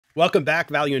Welcome back,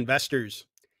 value investors.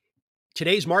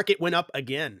 Today's market went up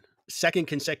again, second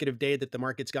consecutive day that the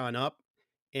market's gone up.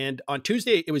 And on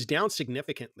Tuesday, it was down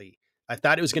significantly. I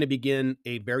thought it was going to begin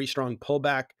a very strong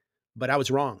pullback, but I was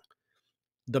wrong.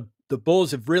 The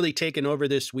bulls have really taken over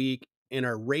this week and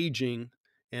are raging,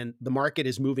 and the market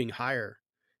is moving higher.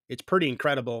 It's pretty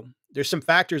incredible. There's some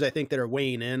factors I think that are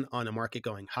weighing in on the market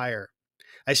going higher.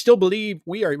 I still believe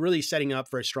we are really setting up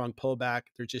for a strong pullback.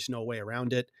 There's just no way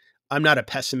around it. I'm not a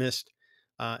pessimist.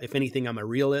 If anything, I'm a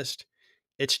realist.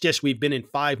 It's just we've been in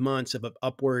 5 months of an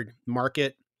upward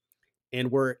market, and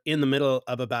we're in the middle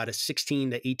of about a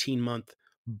 16 to 18 month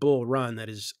bull run that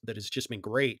has just been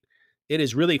great. It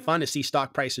is really fun to see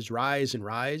stock prices rise and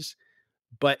rise,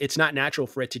 but it's not natural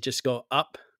for it to just go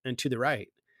up and to the right.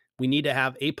 We need to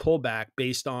have a pullback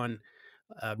based on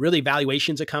really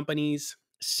valuations of companies,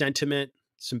 sentiment,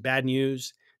 some bad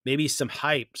news, maybe some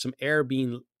hype, some air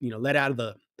being let out of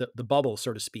the bubble,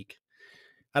 so to speak.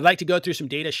 I'd like to go through some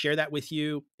data, share that with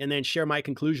you, and then share my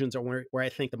conclusions on where I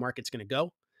think the market's going to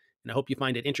go. And I hope you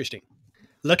find it interesting.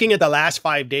 Looking at the last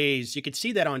 5 days, you could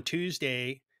see that on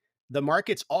Tuesday, the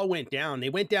markets all went down. They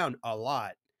went down a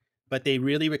lot, but they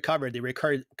really recovered. They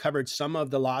recovered some of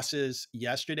the losses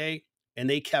yesterday, and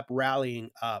they kept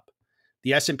rallying up.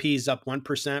 The S&P is up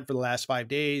 1% for the last 5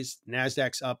 days.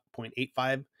 NASDAQ's up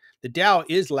 0.85. The Dow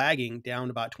is lagging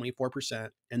down about 24%,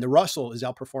 and the Russell is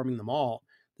outperforming them all.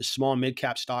 The small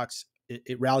mid-cap stocks,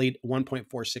 it rallied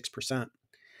 1.46%.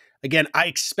 Again, I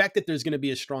expect that there's going to be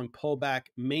a strong pullback,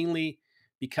 mainly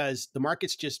because the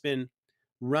market's just been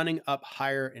running up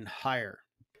higher and higher.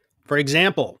 For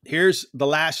example, here's the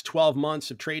last 12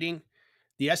 months of trading.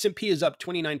 The S&P is up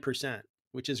 29%,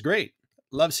 which is great.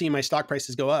 Love seeing my stock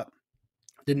prices go up.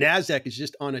 The NASDAQ is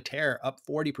just on a tear, up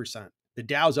 40%. The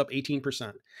Dow's up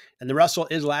 18%, and the Russell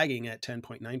is lagging at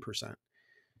 10.9%.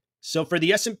 So for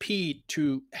the S&P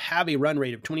to have a run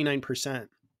rate of 29%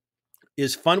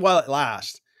 is fun while it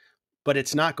lasts, but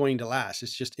it's not going to last.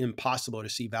 It's just impossible to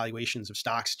see valuations of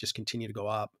stocks just continue to go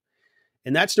up.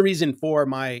 And that's the reason for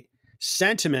my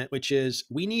sentiment, which is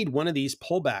we need one of these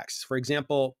pullbacks. For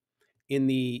example, in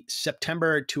the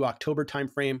September to October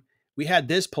timeframe, we had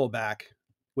this pullback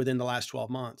within the last 12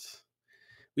 months.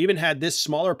 We even had this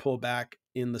smaller pullback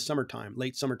in the summertime,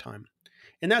 late summertime.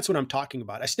 And that's what I'm talking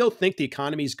about. I still think the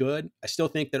economy is good. I still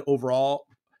think that overall,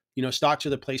 stocks are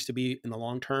the place to be in the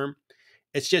long term.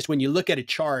 It's just when you look at a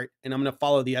chart, and I'm going to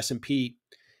follow the S&P,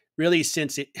 really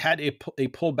since it had a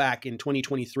pullback in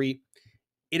 2023,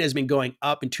 it has been going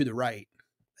up and to the right.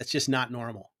 That's just not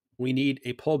normal. We need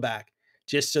a pullback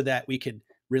just so that we can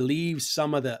relieve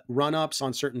some of the run-ups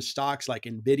on certain stocks like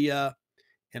NVIDIA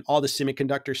and all the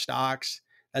semiconductor stocks,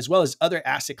 as well as other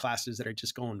asset classes that are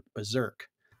just going berserk.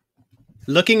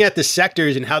 Looking at the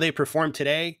sectors and how they performed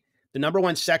today, the number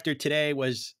one sector today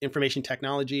was information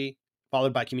technology,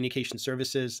 followed by communication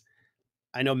services.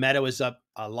 I know Meta was up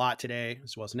a lot today,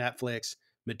 as well as Netflix.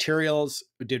 Materials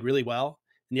did really well,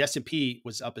 and the S&P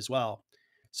was up as well.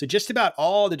 So just about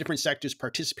all the different sectors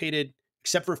participated,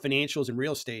 except for financials and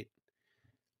real estate.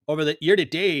 Over the year to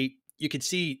date, you can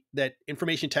see that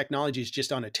information technology is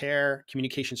just on a tear.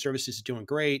 Communication services is doing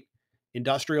great.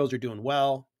 Industrials are doing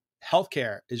well.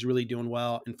 Healthcare is really doing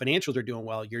well, and financials are doing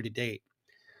well year to date.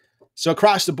 So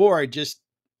across the board, just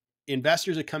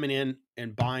investors are coming in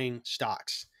and buying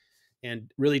stocks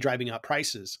and really driving up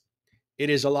prices.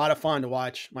 It is a lot of fun to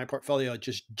watch my portfolio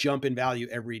just jump in value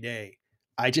every day.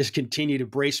 I just continue to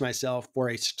brace myself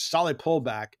for a solid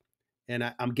pullback,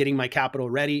 and I'm getting my capital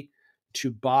ready to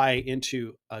buy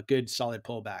into a good solid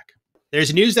pullback.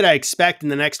 There's news that I expect in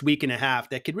the next week and a half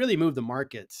that could really move the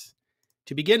markets.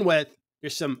 To begin with,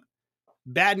 there's some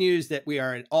bad news that we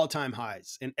are at all-time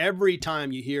highs. And every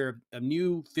time you hear a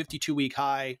new 52-week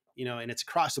high, and it's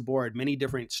across the board, many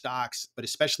different stocks, but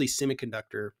especially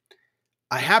semiconductor,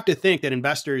 I have to think that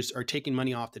investors are taking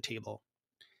money off the table.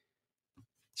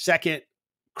 Second,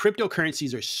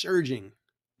 cryptocurrencies are surging.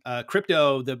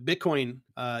 The Bitcoin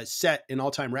set an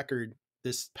all-time record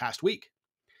this past week.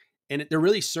 And they're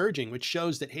really surging, which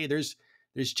shows that, hey, there's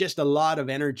just a lot of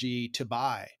energy to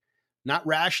buy. Not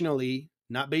rationally,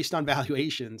 not based on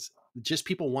valuations, just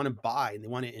people want to buy and they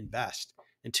want to invest.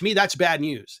 And to me, that's bad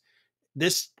news.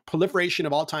 This proliferation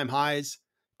of all-time highs,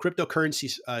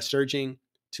 cryptocurrencies surging,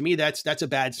 to me, that's a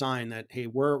bad sign that, hey,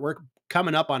 we're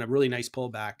coming up on a really nice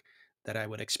pullback that I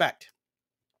would expect.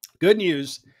 Good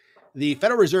news, the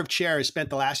Federal Reserve Chair has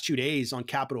spent the last 2 days on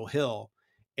Capitol Hill,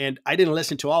 and I didn't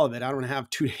listen to all of it. I don't have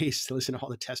 2 days to listen to all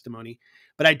the testimony,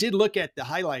 but I did look at the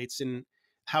highlights and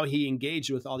how he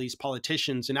engaged with all these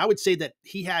politicians. And I would say that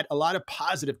he had a lot of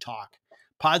positive talk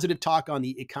on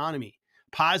the economy,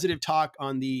 positive talk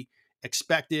on the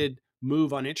expected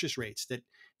move on interest rates, that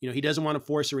he doesn't want to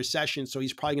force a recession, so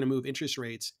he's probably going to move interest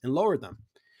rates and lower them.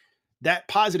 That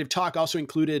positive talk also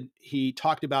included, he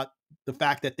talked about the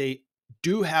fact that they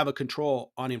do have a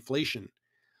control on inflation.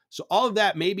 So all of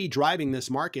that may be driving this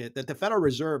market, that the Federal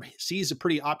Reserve sees a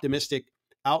pretty optimistic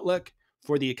outlook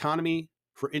for the economy,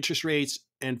 for interest rates,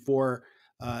 and for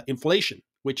inflation,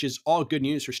 which is all good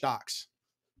news for stocks.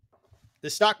 The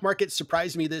stock market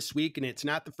surprised me this week, and it's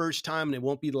not the first time, and it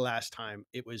won't be the last time.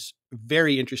 It was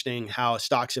very interesting how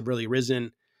stocks have really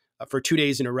risen for 2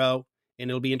 days in a row,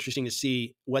 and it'll be interesting to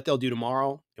see what they'll do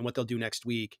tomorrow and what they'll do next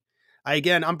week.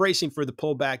 I'm bracing for the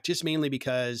pullback, just mainly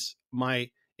because my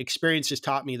experience has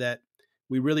taught me that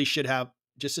we really should have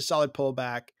just a solid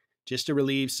pullback, just to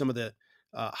relieve some of the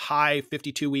high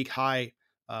 52-week high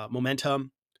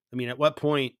momentum. I mean, at what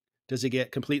point does it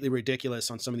get completely ridiculous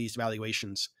on some of these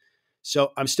valuations?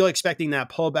 So I'm still expecting that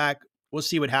pullback. We'll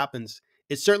see what happens.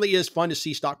 It certainly is fun to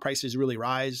see stock prices really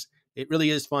rise. It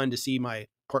really is fun to see my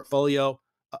portfolio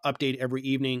update every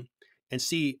evening and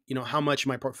see, how much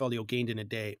my portfolio gained in a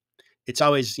day. It's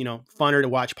always, funner to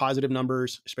watch positive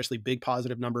numbers, especially big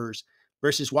positive numbers,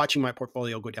 versus watching my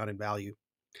portfolio go down in value.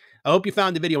 I hope you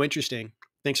found the video interesting.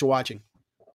 Thanks for watching.